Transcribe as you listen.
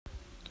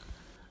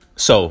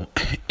So,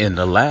 in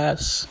the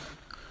last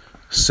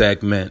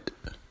segment,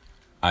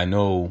 I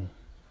know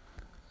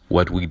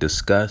what we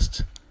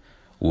discussed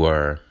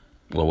was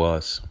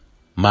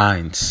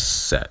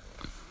mindset.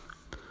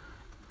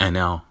 And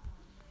now,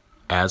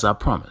 as I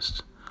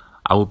promised,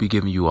 I will be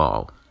giving you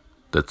all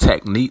the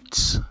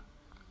techniques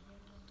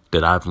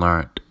that I've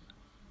learned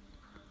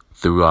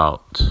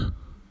throughout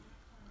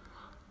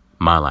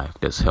my life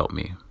that's helped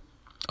me.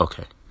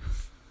 Okay.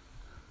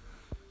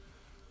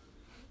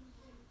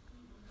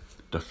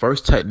 The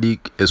first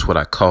technique is what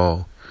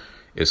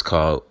it's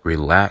called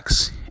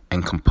relax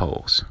and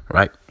compose,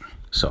 right?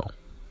 So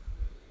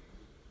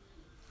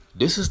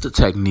this is the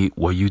technique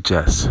where you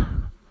just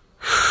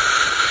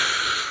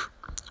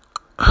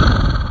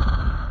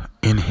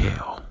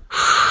inhale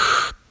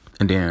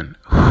and then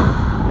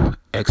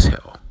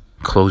exhale,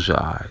 close your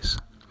eyes.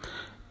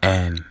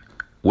 And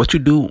what you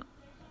do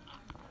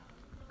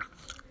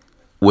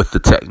with the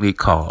technique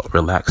called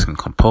relax and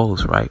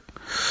compose, right?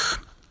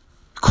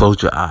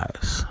 Close your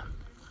eyes.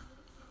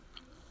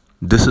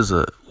 This is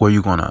where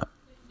you're gonna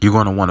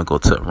want to go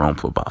to a room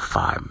for about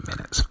 5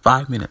 minutes.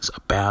 5 minutes, a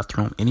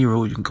bathroom, any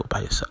room you can go by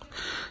yourself.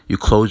 You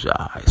close your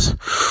eyes.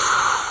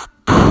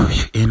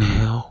 You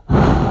inhale.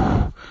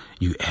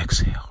 You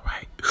exhale,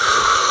 right?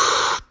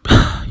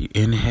 You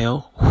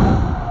inhale.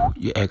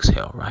 You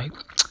exhale, right?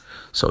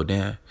 So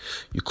then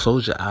you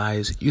close your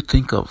eyes. You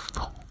think of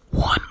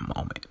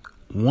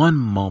one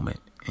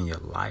moment in your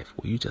life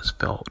where you just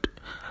felt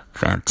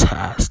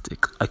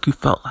fantastic. Like you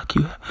felt like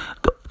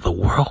the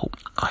world,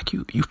 like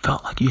you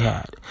felt like you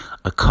had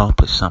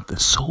accomplished something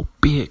so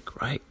big,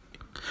 right?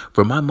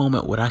 For my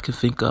moment, what I can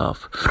think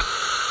of,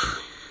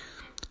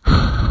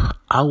 I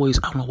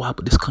don't know why,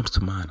 but this comes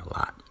to mind a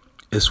lot.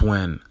 It's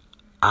when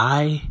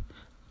I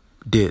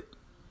did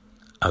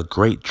a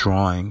great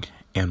drawing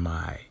in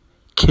my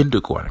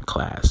kindergarten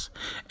class,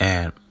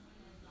 and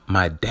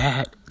my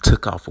dad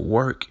took off for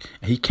work,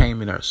 and he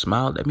came in there,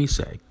 smiled at me,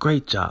 said,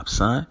 "Great job,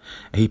 son."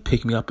 And he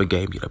picked me up and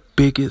gave me the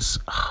biggest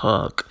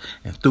hug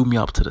and threw me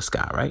up to the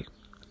sky, right?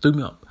 Threw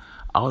me up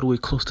all the way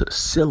close to the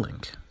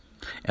ceiling.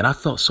 And I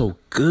felt so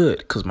good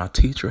because my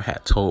teacher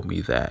had told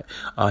me that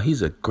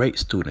he's a great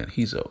student.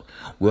 He's a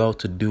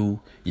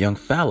well-to-do young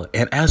fella.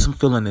 And as I'm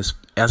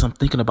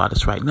thinking about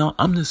this right now,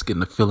 I'm just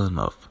getting a feeling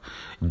of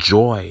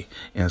joy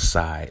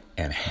inside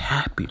and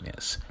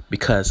happiness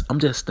because I'm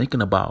just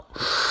thinking about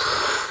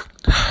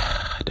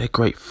that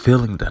great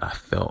feeling that I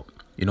felt.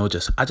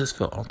 I just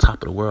felt on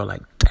top of the world,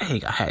 like,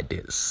 dang, I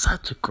did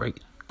such a great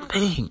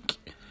thing,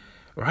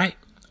 right?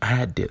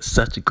 I did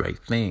such a great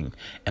thing.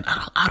 And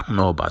I don't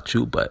know about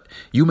you, but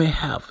you may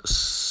have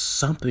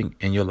something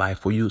in your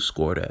life where you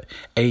scored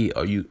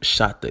or you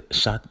shot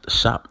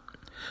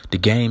the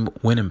game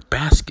winning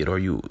basket, or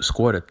you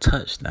scored a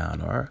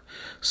touchdown, or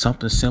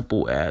something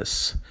simple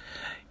as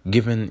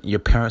giving your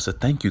parents a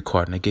thank you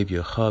card and they gave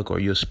you a hug,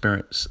 or you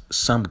experienced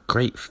some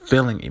great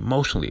feeling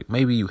emotionally.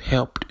 Maybe you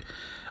helped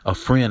a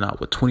friend out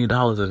with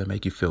 $20 and it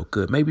make you feel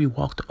good. Maybe you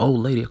walked the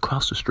old lady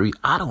across the street.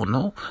 I don't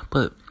know,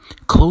 but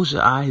close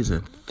your eyes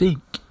and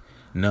think.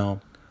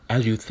 Now,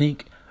 as you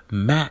think,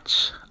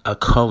 match a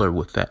color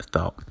with that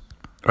thought,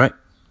 right?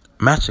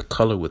 Match a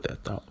color with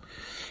that thought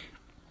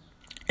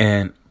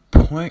and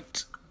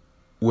point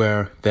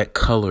where that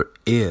color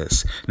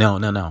is.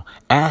 Now,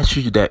 as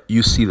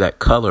you see that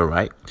color,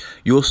 right,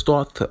 you'll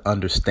start to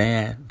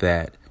understand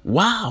that,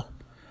 wow,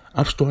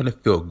 I'm starting to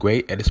feel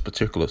great at this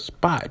particular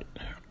spot.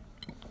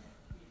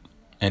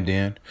 And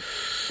then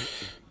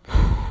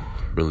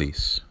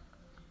release.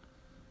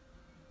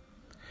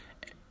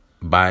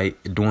 By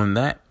doing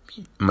that,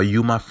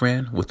 you, my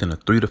friend, within a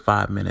 3 to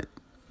 5 minute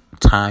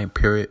time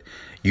period,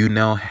 you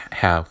now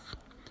have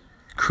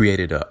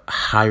created a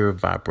higher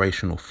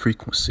vibrational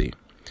frequency.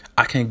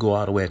 I can't go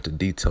all the way into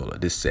detail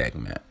of this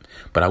segment,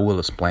 but I will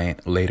explain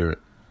later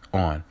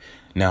on.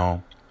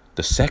 Now,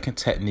 the second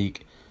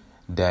technique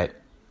that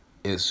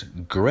is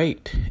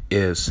great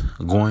is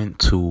going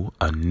to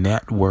a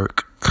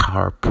network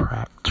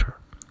chiropractor,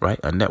 right?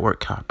 A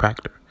network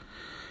chiropractor.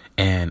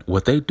 And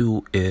what they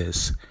do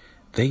is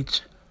they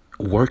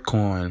work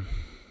on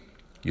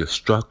your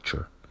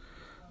structure.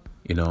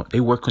 They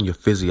work on your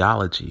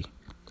physiology.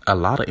 A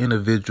lot of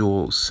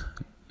individuals,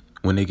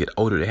 when they get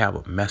older, they have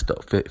a messed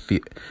up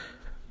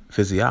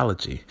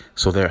physiology.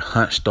 So they're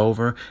hunched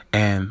over,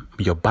 and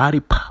your body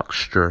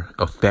posture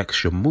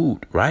affects your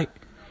mood, right?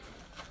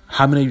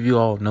 How many of you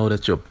all know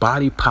that your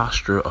body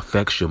posture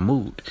affects your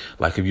mood?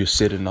 Like if you're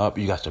sitting up,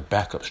 you got your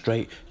back up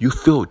straight, you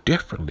feel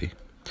differently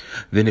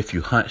than if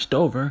you hunched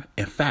over.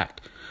 In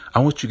fact, I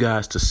want you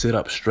guys to sit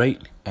up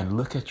straight and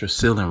look at your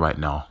ceiling right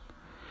now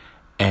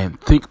and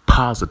think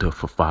positive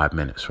for 5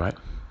 minutes, right?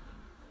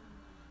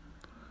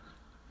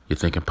 You're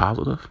thinking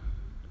positive?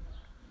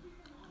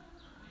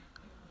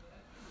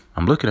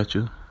 I'm looking at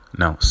you.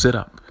 Now sit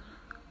up.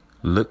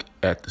 Look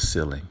at the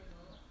ceiling.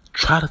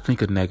 Try to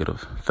think a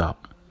negative thought.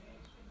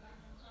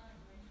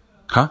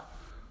 Huh?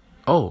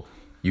 Oh,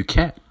 you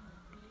can't.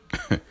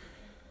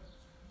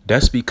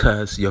 That's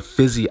because your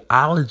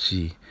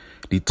physiology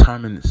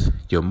determines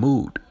your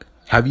mood.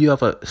 Have you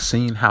ever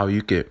seen how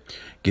you could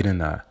get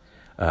in a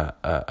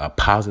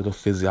positive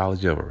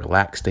physiology of a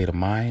relaxed state of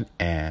mind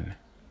and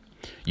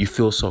you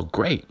feel so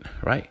great,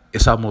 right?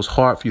 It's almost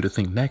hard for you to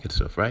think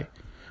negative, right?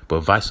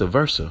 But vice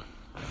versa,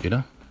 you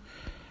know?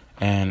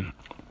 And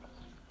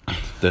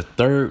the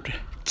third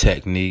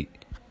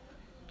technique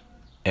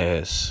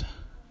is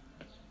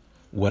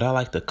what I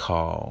like to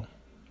call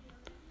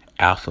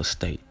alpha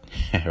state,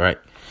 right?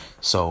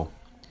 So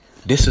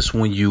this is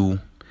when you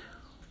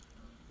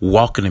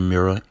walk in the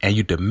mirror and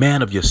you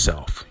demand of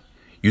yourself.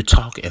 You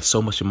talk in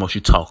so much emotion,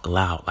 you talk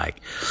loud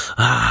like,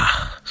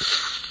 I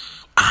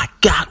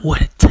got what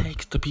it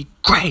takes to be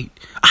great.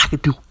 I can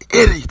do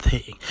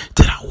anything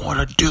that I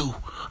want to do.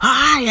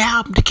 I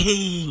am the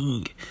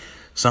king.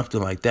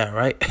 Something like that,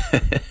 right?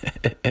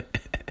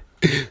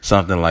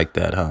 Something like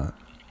that, huh?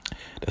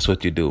 That's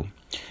what you do.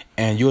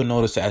 And you'll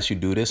notice as you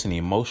do this, an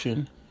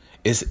emotion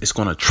it's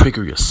going to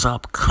trigger your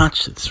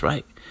subconscious,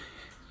 right?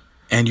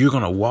 And you're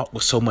going to walk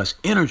with so much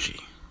energy,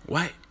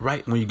 right?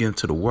 Right when you get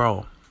into the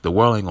world ain't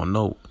going to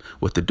know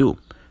what to do.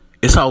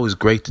 It's always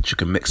great that you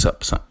can mix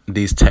up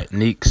these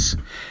techniques.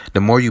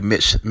 The more you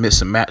mix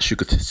and match, you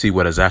can see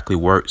what exactly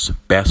works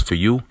best for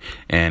you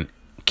and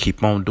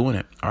keep on doing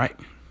it. All right.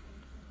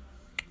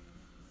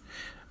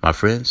 My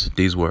friends,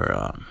 these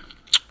were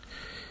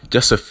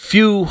just a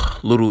few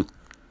little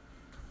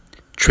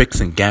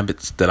tricks and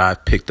gambits that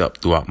I've picked up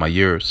throughout my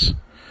years.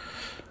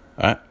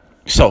 All right.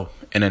 So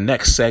in the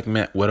next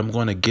segment, what I'm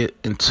going to get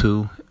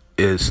into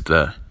is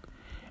the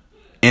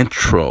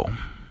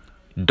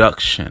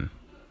introduction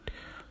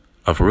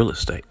of real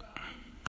estate.